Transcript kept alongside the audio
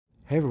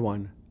Hey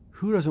everyone,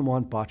 who doesn't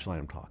want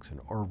botulinum toxin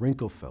or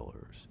wrinkle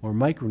fillers or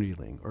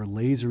microneedling or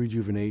laser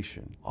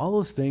rejuvenation? All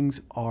those things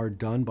are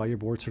done by your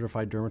board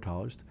certified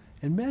dermatologist,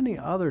 and many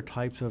other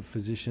types of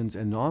physicians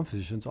and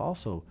non-physicians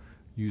also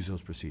use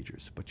those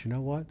procedures. But you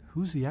know what?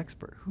 Who's the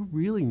expert? Who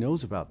really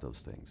knows about those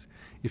things?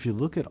 If you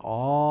look at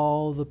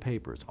all the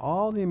papers,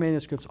 all the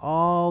manuscripts,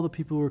 all the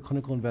people who are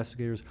clinical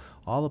investigators,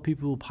 all the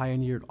people who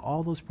pioneered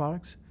all those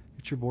products,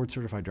 it's your board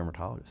certified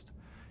dermatologist.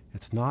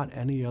 It's not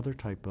any other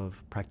type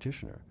of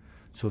practitioner.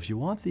 So if you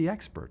want the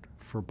expert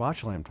for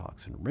botulinum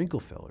toxin, wrinkle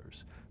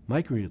fillers,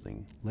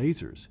 microneedling,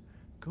 lasers,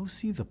 go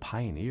see the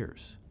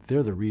pioneers.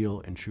 They're the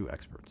real and true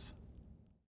experts.